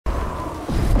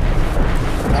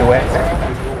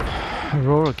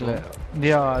Aurora glare.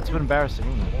 Yeah, it's a bit embarrassing,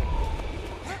 isn't it?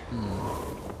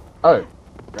 Oh.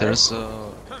 There's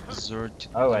a Zerg.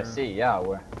 Oh, I see. Yeah.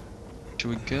 Should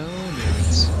we go?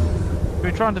 Let's... Should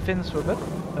we try and defend this for a bit?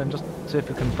 And just see if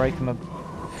we can break them up?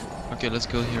 Okay, let's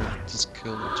go here. Just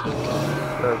kill the try to kill.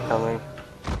 They're coming.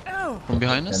 From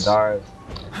behind us? Gandarra.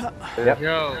 Yep.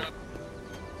 Yo.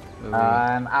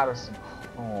 I'm out of some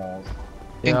calls.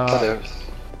 Yeah.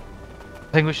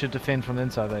 I think we should defend from the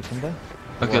inside though, can they?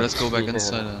 Okay, let's go back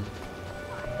inside then.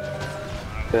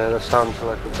 Yeah, that sounds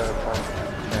like a bad plan.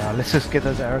 Yeah, let's just get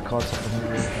those arrow cards up in the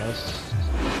real house.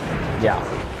 Yeah.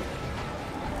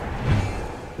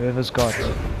 Whoever's got.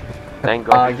 Thank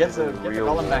God. Get the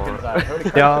column back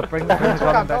inside. Yeah, bring the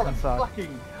column back inside.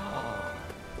 Fucking...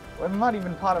 We're not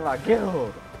even part of our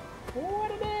guild.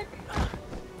 What a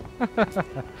dick.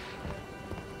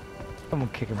 Someone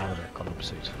kick him out of that column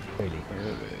suit. Really.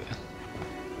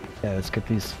 Yeah, let's get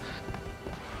these.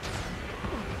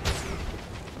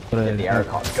 Get the arrow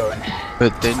cards going.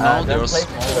 But they know they're don't place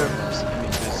small. them I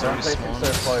mean, they're Don't very place them small.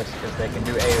 so close because they can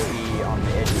do AoE on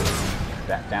the edges.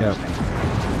 That damage thing.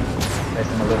 Place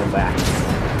them a little back.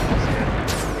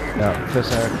 Yeah,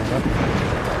 first arrow comes up.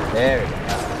 There we go.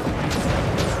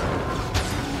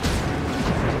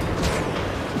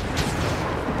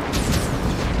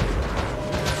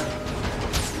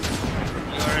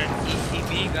 You're an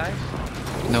ECB guys?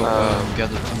 No,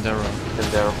 Gandarra.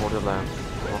 Gandarra borderlands.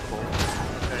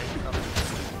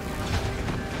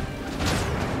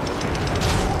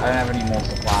 I don't have any more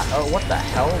supply. Oh, what the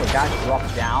hell? The guy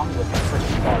dropped down with the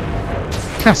freaking body.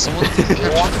 Someone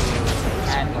What?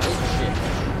 And it shit.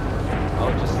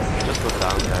 Oh, just look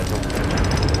down, guys.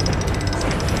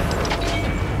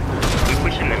 We're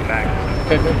pushing them back.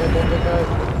 Go.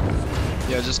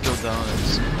 Yeah, just go down and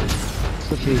just...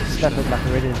 Quickly slap it like a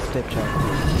ready step check.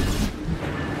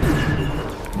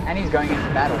 And he's going into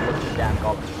battle with the damn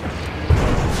goblin.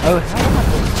 Oh, how am I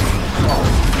doing?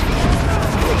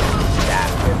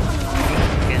 Damn.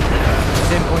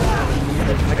 10 points.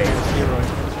 Zero.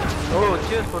 Oh,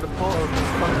 cheers for the pole.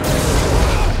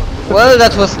 Well,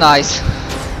 that was nice.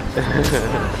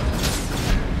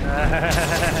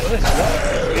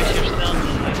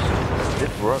 It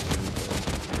worked.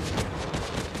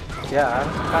 Yeah,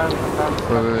 I'm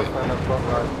Wait.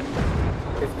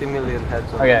 50 million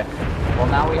heads on. Okay. Well,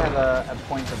 now we have a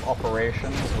point of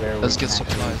operations where Let's we get can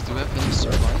supplies. Do we have any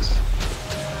supplies?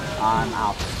 I'm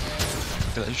out.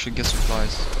 Okay, you should get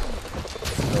supplies.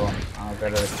 So I'll go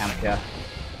to the camp here.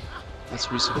 Let's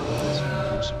resupply. Let's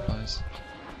more supplies.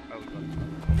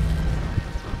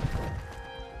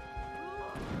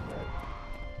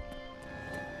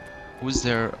 Who's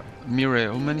there?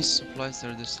 Mireille, how many supplies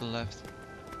are there still left?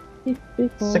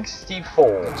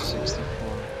 64. 64.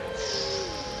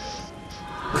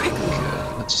 Okay,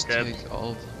 let's Dead. take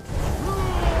all of them.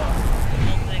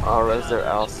 Oh, res their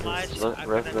else's.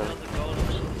 Res them.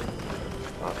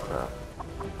 Oh crap.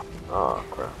 Oh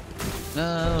crap.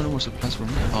 No more supplies for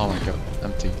me. Oh my god,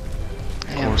 empty.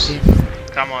 Of course.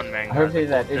 Come on, man. Hopefully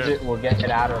that idiot will get it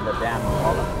out of the damn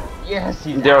column. Yes,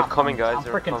 he's They're out. coming, guys. I'm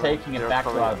they're freaking coming. taking it They're back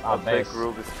coming. to our A base. big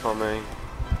group is coming.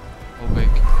 How big?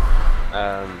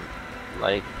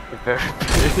 Like very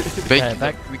big. Big. Yeah,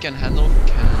 back. We can handle.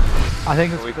 Can. I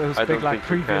think it We- was I big don't like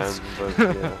think we previous. can,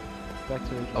 but yeah. Back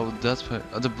to it. Oh, that's why.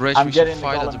 At the bridge. I'm we should getting the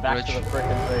fight at the golem back bridge. to the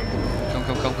freaking thing.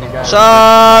 Come. You guys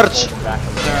Charge! hold him back a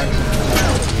little bit.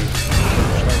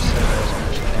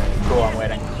 Cool, I'm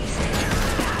waiting.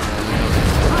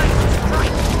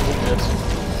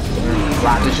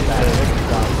 Run this back.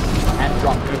 And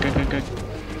drop.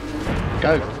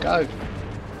 Go.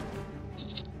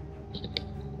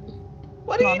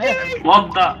 What are you doing? What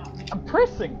the? I'm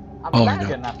pressing. I'm Oh my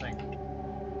lagging God. nothing.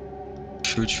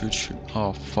 Shoot.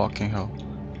 Oh fucking hell.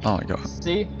 Oh my god.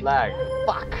 See? Lag.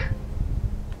 Fuck.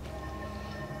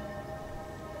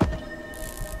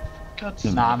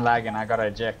 Nah, I'm lagging. I gotta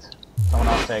eject. Someone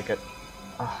else take it.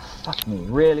 Oh, fuck me.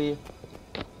 Really?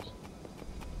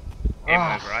 Game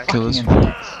over, right? Kill this Fucking one.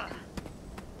 idiots.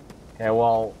 Okay,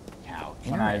 well,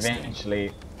 when I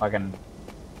eventually fucking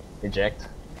eject,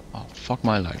 Oh fuck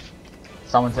my life.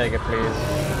 someone take it, please.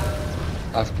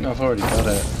 I've already got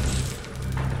it.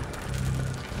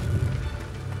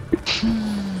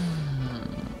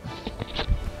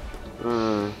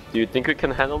 Do you think we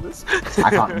can handle this? I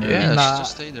can't move. Yeah, Nah.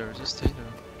 just stay there.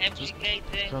 MGK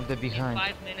thing. From the behind.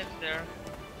 5 minutes there.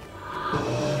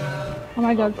 Oh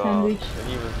my god, Oh, sandwich. and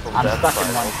even from I'm that stuck side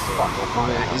in one also.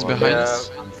 spot. He's behind us.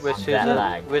 Which that is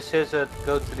lag. it? Which is it?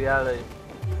 Go to the alley.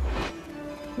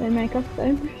 They make us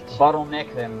sandwich.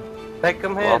 Bottleneck them. Take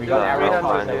him We here. got arrow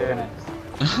cards, 300 they're here.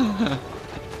 gonna...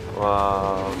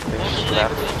 Wow, finish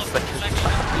lap second.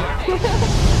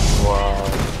 Wow.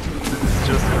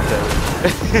 Just there.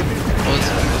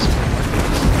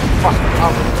 Fuck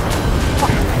up.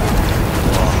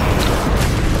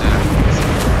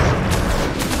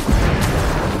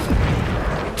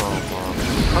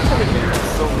 How can it be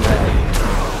so many?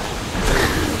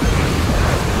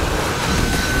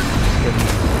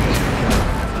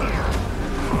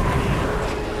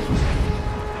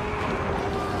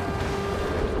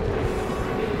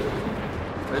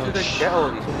 Where did they get all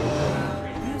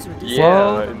these people? Yeah,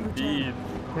 Well, indeed.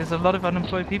 There's a lot of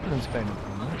unemployed people in Spain.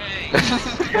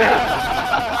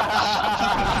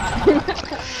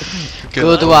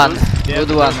 Good one.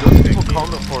 Good one. Those people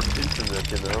can't afford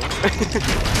internet, you know?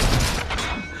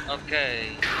 Okay.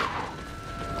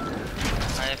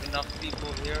 I have enough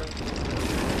people here.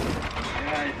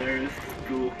 Yeah, there is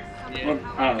two. Yeah. What?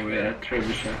 Oh, yeah,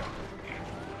 Trebuchet.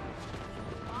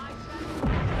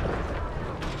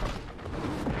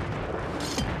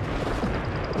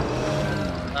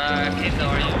 Kinda,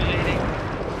 are you leading?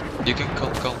 You can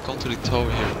come to the tower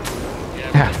here.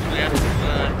 Yeah, but we have to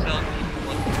tell people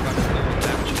what we're gonna do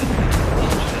actually.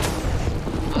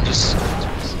 I'll just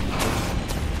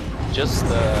Just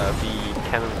be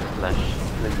cannon flash.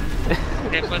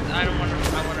 Okay, but I don't wanna.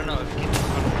 I wanna know if people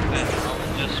want to spam. I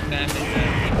will just spam in the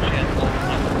chat all the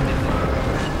time.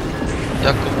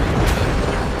 Ja, kom.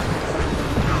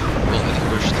 Wel met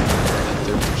first.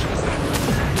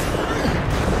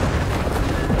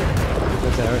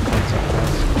 That's Eric concept.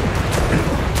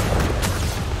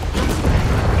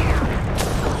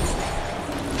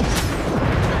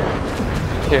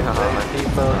 Yeah,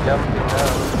 people jumping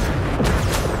down.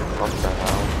 What the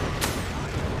hell?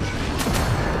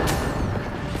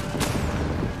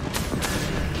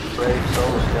 Brave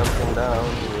souls jumping down,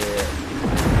 yeah.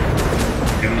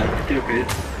 You're not stupid.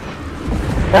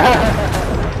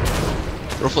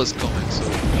 Ruffle is coming, so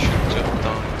we should jump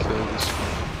down and kill this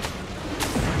one.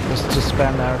 Just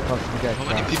spam the Eric concept to get How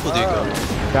many crashed. people do you got?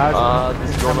 Guys,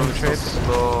 This coming one is so trip.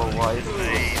 slow, why is it so slow?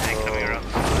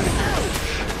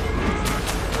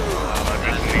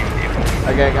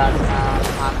 Okay, guys, I'm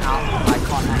out. I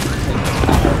can't actually take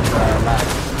this kind of lag.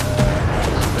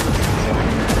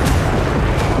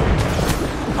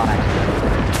 Can't actually.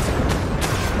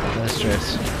 No stress.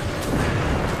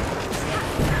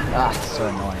 Ah, it's so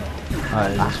annoying.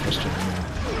 It is frustrating now.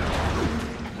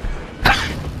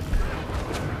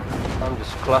 I'm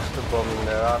just cluster bombing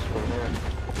their ass from here.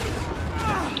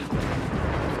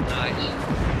 Nice.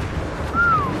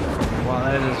 Well,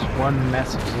 that is one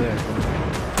massive Zerg.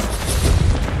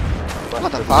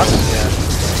 What the fuck? Yeah.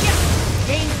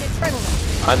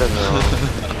 I don't know.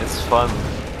 It's fun.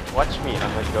 Watch me,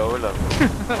 I'm a golem.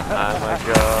 I'm a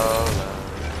golem.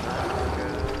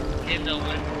 Kinda,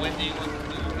 when do you want to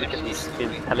do Look at this? this in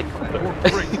helicopter.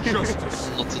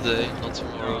 Not today, not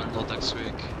tomorrow, not next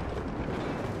week.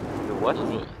 The what?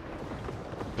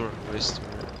 Or race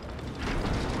tomorrow.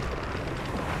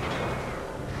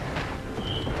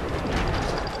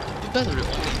 You better only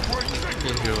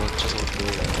people here are just all go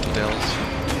else.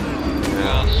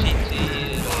 Well, CT.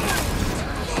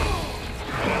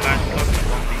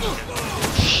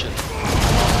 Shit.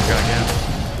 Again.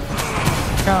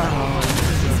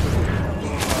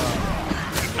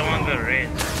 Someone got red.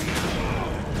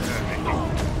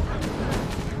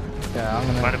 Yeah, I'm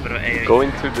Quite a gonna. bit of AA. Go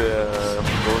into the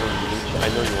golden village. I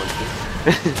know you want to.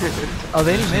 Oh,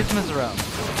 they any mesmers around?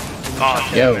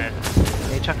 Oh, Yo. man.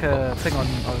 They chuck a thing on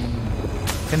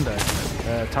Tinder.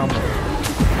 Town.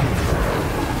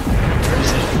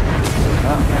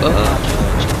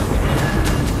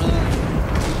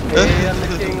 Hey, I'm the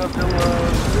king of the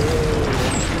world.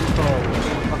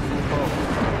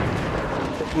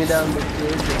 Take me down the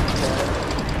kid.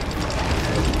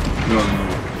 No, no.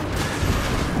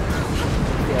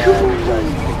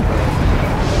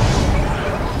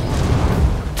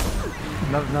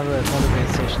 Another great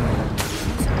station.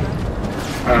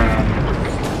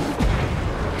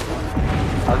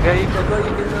 Okay, you can go.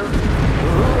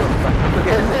 Ooh, back up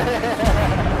again.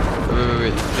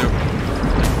 Wait, they're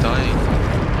dying.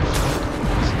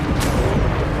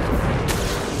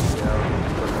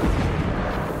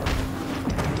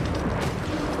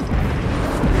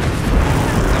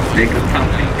 They got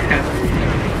something heavy.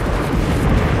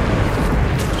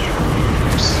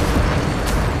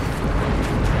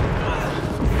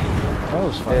 That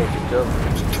was fun. Hey, good job.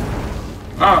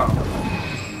 Oh!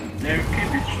 They're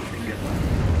keeping shooting at us.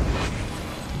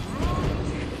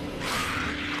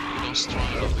 Don't strong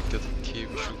enough to get a key,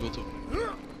 we should go to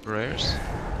rares.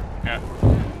 Yeah.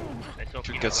 They saw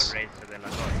Should people get got red, so they're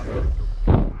like, oh.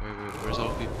 Wait, where's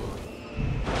all people?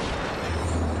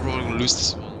 We're probably gonna lose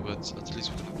this one, but So at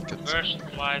least we can get. First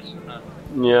supplies or not?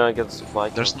 Yeah, I get the supply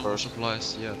camp There's no more first.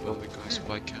 supplies yet, but we're going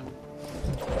supply camp.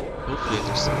 Hopefully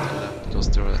there's something left because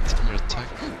they're under attack.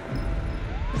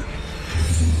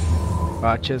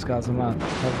 Alright, cheers guys, I'm out.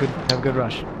 Have a good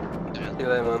rush. Yeah. See you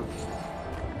later, man.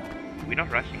 We're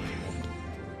not rushing.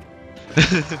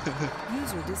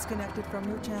 User disconnected from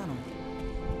your channel.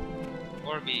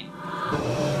 Orby,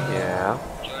 Yeah.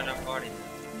 join our party.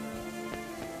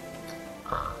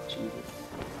 Jesus.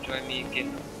 Join me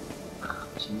again.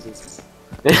 Jesus.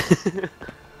 Okay,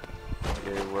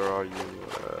 where are you?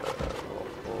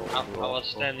 I was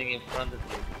standing in front of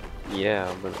you.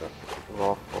 Yeah, but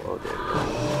Raffle, oh there you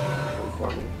go.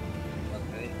 Okay.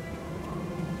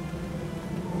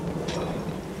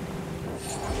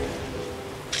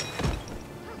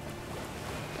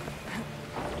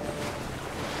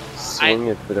 Swing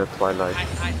it with a twilight. I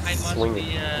must Swing be it.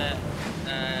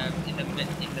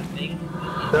 in the thing.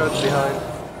 Third behind.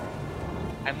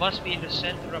 I must be in the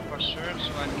center of our Zerg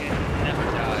so I can never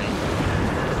die.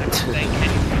 I can tank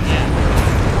anything, yeah.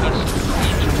 Because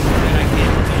each that I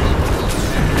get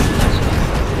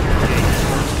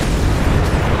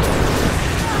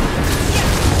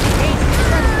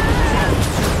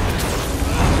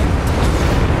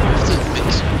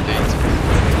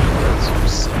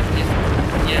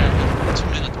Yeah. 2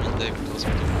 minutes one day because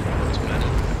we do 2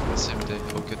 minutes the same day.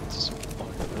 Okay,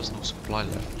 there's no supply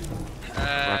left.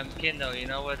 Kindo, you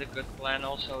know what a good plan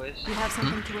also is? You have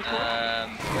something to report?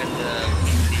 When the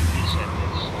weekly reset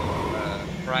is, so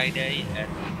Friday at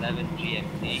 11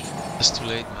 GMT. It's too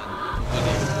late, man. We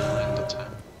need in the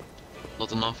time.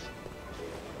 Not enough.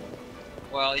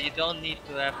 Well, you don't need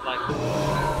to have like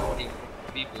 40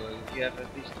 people. If you have at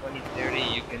least 20, 30,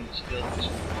 you can still do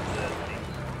some things.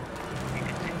 You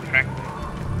can track them.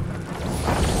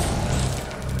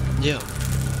 Yeah.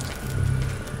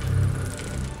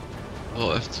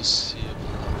 We'll have to see.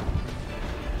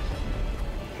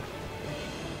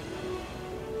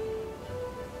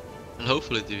 And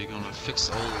hopefully they're gonna fix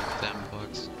all the damn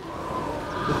bugs.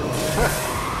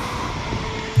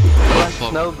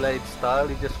 Snowblade style,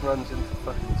 he just runs into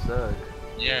fucking Zerg.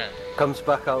 Yeah. Comes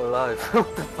back out alive.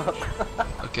 What the fuck?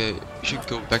 Okay, we should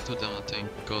go back to them I think,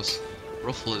 because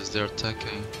Ruffle is there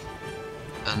attacking.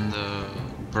 And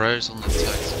Brayer's on the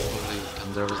attack, so probably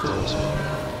Gandarra is there as well.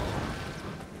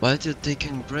 Why did they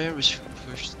taking Brayer? We should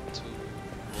push to the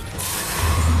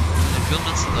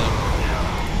villains though.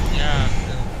 Yeah.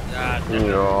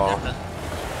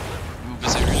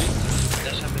 Was it really?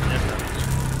 Dat is even different.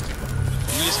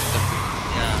 Jullie zijn dat doen?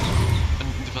 Ja. En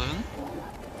de van hun?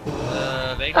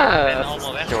 Weet ik niet, ik ben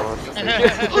allemaal weg.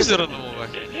 Hoe zijn er allemaal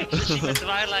weg? Je ziet met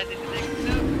Twilight en je denkt,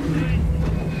 no.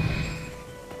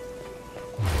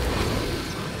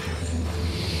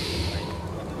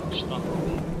 Stop.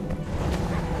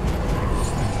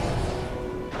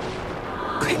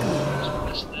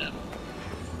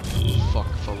 Fuck,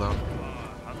 fall down.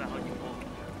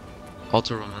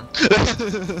 Auto man.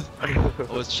 I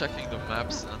was checking the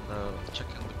maps and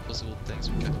checking the possible things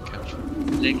we can capture.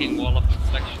 Taking wall of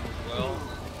reflection as well.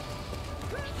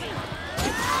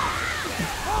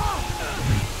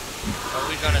 Are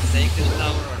we gonna take this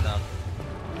tower or not?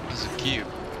 It's a keep.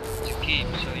 It's a keep,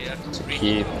 so you have to reach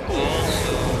Keep. the wall,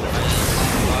 so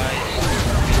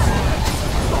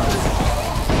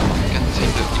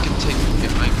You can take it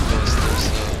behind because there's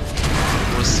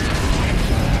was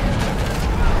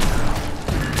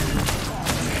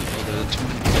too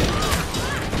many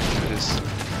it is.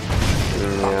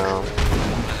 Yeah.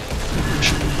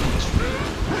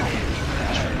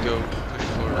 Should go push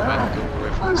forward and go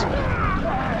away from this one.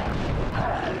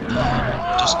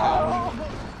 Just go.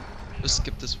 Just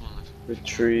skip this one.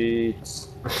 Retreat.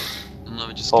 No,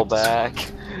 we just Fall skip this back.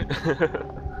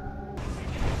 one.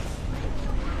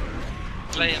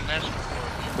 play a match.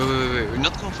 Wait, we're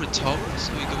not going for the tower,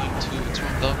 so we're going to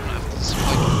turn down after this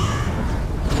fight.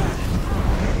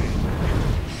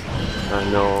 I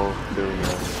know, doing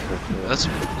that. That's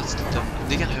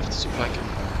they can have the supply camp.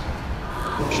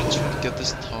 We should try to get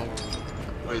this tower.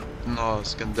 Wait, no,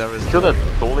 Gandarra is. Kill that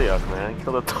Doliak, man.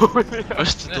 Kill that Doliak.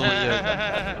 Where's the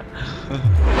Doliak?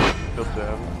 Kill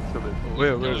them. Kill it.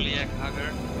 Where? Doliak, Hugger,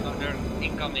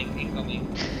 incoming. Incoming.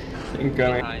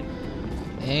 Behind.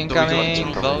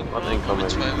 Incoming! What incoming?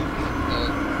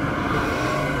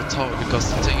 The tower, because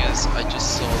the thing is, I just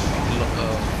saw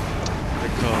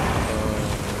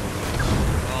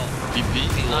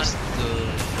BP lost the...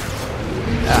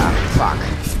 Ah, fuck.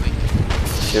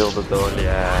 Kill the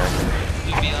Doliak.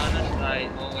 To be honest, I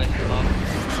always love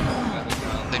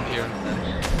Same here.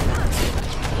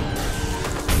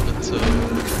 But so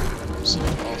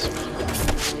awesome.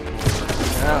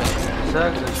 Yeah,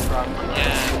 Zerg is strong.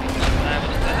 Yeah.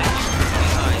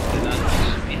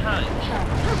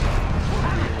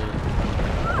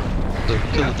 So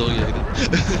kill the dog again.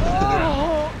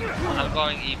 I'm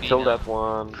going EB. Kill now. that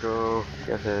one, go.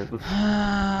 Get it.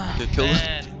 Okay, kill it.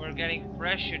 Man, we're getting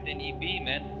pressured in EB,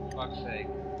 man. For fuck's sake.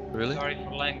 Really? Sorry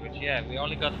for language. Yeah, we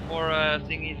only got 4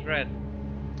 thingies red.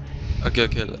 Okay,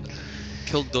 okay.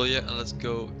 Kill Doya and let's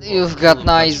go. You've got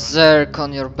nice Zerg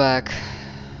on your back.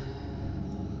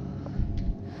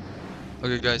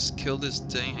 Okay, guys, kill this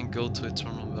thing and go to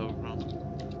Eternal Battleground.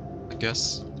 I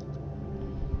guess.